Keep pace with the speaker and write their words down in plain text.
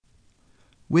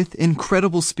With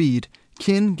incredible speed,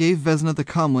 Kin gave Vesna the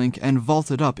comlink and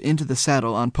vaulted up into the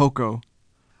saddle on Poco.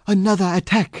 "Another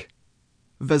attack!"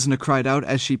 Vesna cried out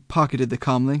as she pocketed the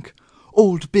comlink.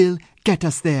 "Old Bill, get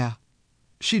us there!"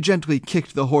 She gently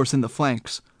kicked the horse in the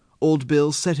flanks. Old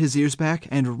Bill set his ears back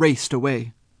and raced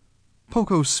away.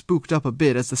 Poco spooked up a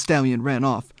bit as the stallion ran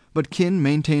off, but Kin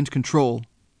maintained control.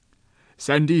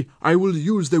 "Sandy, I will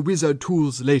use the wizard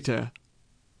tools later."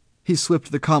 He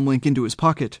slipped the comlink into his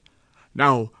pocket.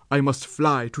 "Now I must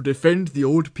fly to defend the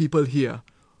old people here.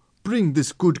 Bring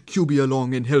this good QB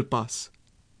along and help us."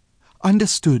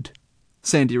 "Understood,"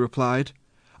 Sandy replied.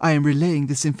 "I am relaying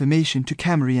this information to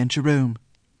Camry and Jerome."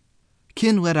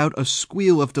 Kin let out a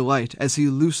squeal of delight as he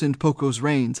loosened Poco's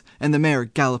reins, and the mare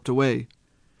galloped away.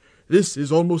 "This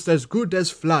is almost as good as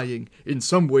flying, in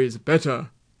some ways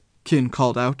better," Kin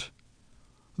called out.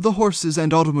 The horses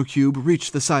and Audiobook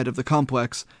reached the side of the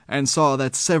complex, and saw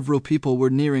that several people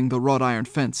were nearing the wrought iron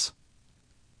fence.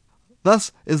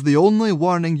 "This is the only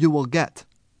warning you will get,"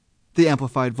 the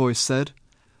amplified voice said.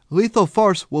 "Lethal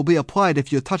force will be applied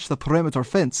if you touch the perimeter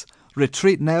fence.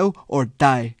 Retreat now or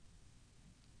die."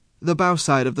 The bow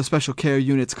side of the Special Care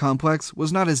Unit's complex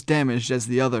was not as damaged as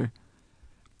the other.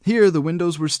 Here the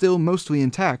windows were still mostly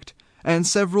intact, and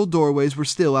several doorways were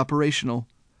still operational.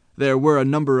 There were a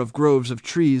number of groves of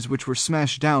trees which were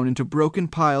smashed down into broken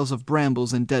piles of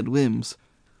brambles and dead limbs.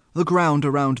 The ground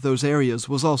around those areas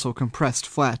was also compressed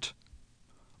flat.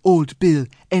 "Old Bill,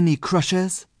 any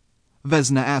crushers?"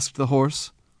 Vesna asked the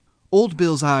horse. Old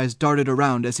Bill's eyes darted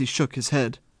around as he shook his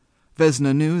head.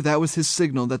 Vesna knew that was his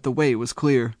signal that the way was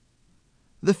clear.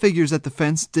 The figures at the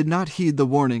fence did not heed the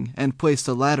warning and placed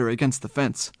a ladder against the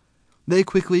fence. They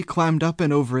quickly climbed up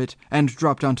and over it and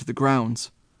dropped onto the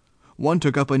grounds. One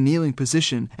took up a kneeling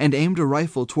position and aimed a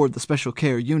rifle toward the Special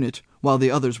Care Unit, while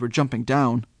the others were jumping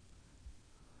down.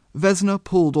 Vesna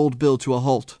pulled Old Bill to a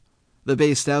halt. The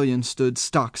bay stallion stood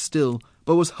stock still,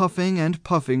 but was huffing and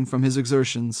puffing from his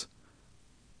exertions.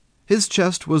 His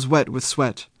chest was wet with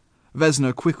sweat.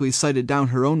 Vesna quickly sighted down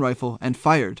her own rifle and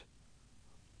fired.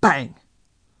 Bang!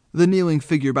 The kneeling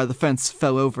figure by the fence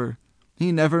fell over.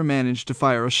 He never managed to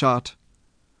fire a shot.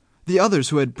 The others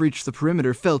who had breached the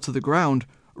perimeter fell to the ground,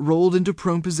 rolled into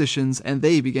prone positions, and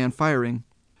they began firing.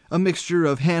 A mixture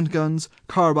of handguns,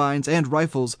 carbines, and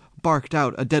rifles barked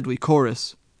out a deadly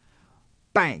chorus.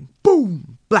 Bang!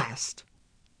 Boom! Blast!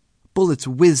 Bullets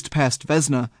whizzed past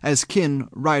Vesna as Kin,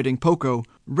 riding Poco,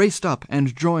 raced up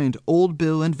and joined Old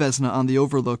Bill and Vesna on the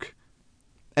overlook.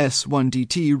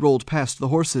 S1DT rolled past the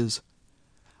horses.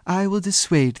 "I will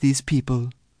dissuade these people,"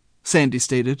 Sandy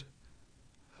stated.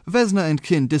 Vesna and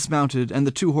Kin dismounted, and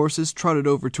the two horses trotted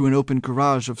over to an open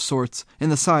garage of sorts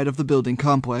in the side of the building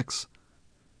complex.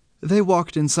 They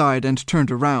walked inside and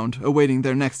turned around, awaiting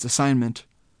their next assignment.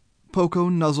 Poco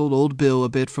nuzzled Old Bill a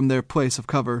bit from their place of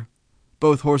cover.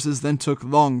 Both horses then took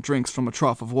long drinks from a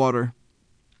trough of water.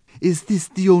 "Is this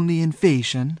the only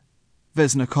invasion?"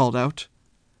 Vesna called out.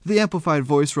 The amplified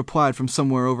voice replied from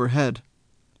somewhere overhead.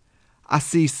 "I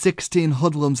see 16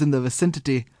 hoodlums in the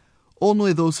vicinity.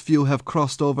 Only those few have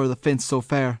crossed over the fence so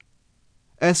far."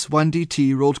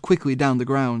 S1DT rolled quickly down the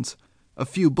grounds. A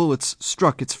few bullets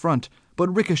struck its front,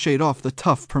 but ricocheted off the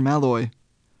tough permalloy.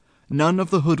 None of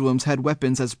the hoodlums had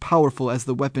weapons as powerful as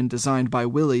the weapon designed by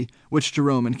Willie, which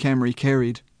Jerome and Camry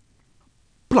carried.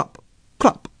 Plop!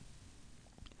 Plop!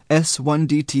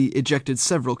 S1DT ejected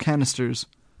several canisters.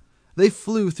 They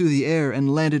flew through the air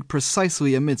and landed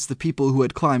precisely amidst the people who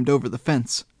had climbed over the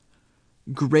fence.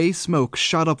 Gray smoke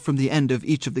shot up from the end of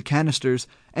each of the canisters,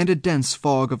 and a dense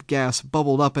fog of gas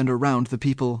bubbled up and around the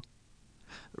people.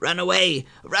 "Run away!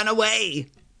 Run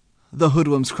away!" The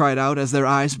hoodlums cried out as their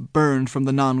eyes burned from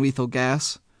the non-lethal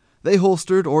gas. They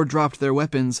holstered or dropped their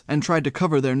weapons and tried to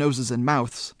cover their noses and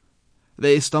mouths.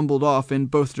 They stumbled off in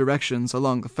both directions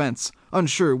along the fence,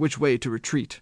 unsure which way to retreat.